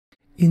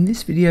In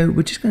this video,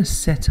 we're just going to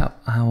set up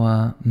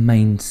our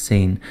main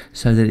scene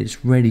so that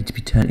it's ready to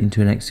be turned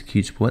into an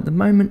executable. At the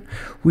moment,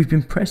 we've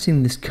been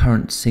pressing this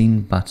current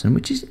scene button,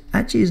 which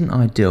actually isn't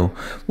ideal.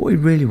 What we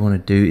really want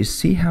to do is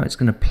see how it's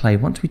going to play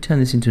once we turn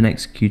this into an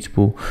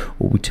executable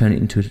or we turn it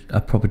into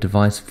a proper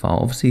device file.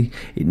 Obviously,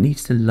 it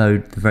needs to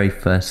load the very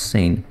first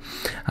scene.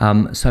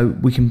 So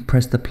we can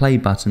press the play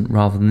button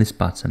rather than this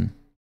button.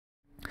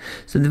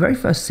 So the very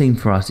first scene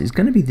for us is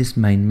going to be this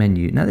main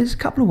menu. Now there's a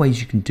couple of ways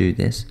you can do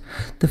this.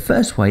 The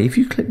first way, if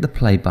you click the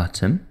play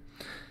button,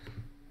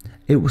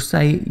 it will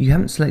say you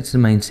haven't selected the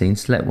main scene,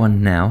 select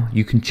one now.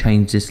 You can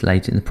change this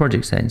later in the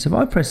project settings. So if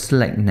I press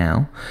select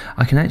now,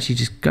 I can actually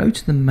just go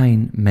to the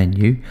main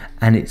menu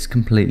and it's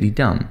completely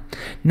done.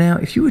 Now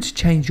if you were to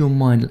change your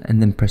mind,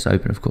 and then press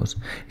open of course,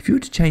 if you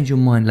were to change your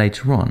mind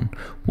later on,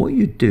 what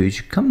you'd do is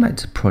you come back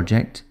to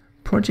project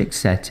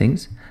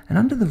settings, and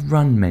under the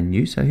run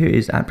menu, so here it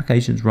is,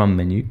 applications run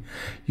menu,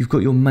 you've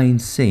got your main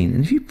scene,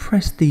 and if you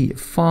press the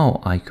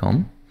file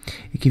icon,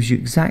 it gives you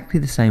exactly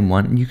the same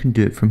one, and you can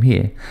do it from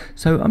here.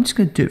 So I'm just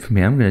going to do it from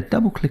here. I'm going to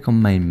double click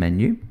on main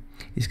menu.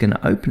 It's going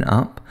to open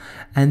up,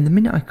 and the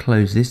minute I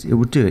close this, it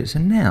will do it. So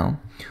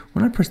now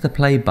when I press the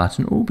play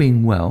button, all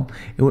being well,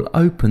 it will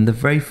open the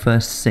very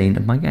first scene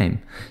of my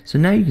game. So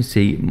now you can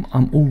see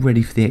I'm all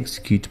ready for the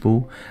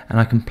executable, and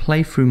I can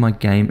play through my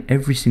game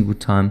every single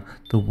time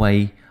the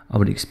way I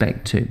would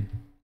expect to.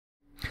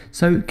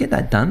 So get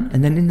that done,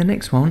 and then in the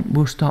next one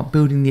we'll start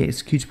building the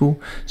executable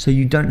so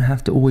you don't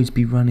have to always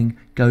be running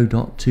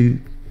Godot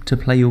to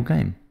play your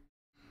game.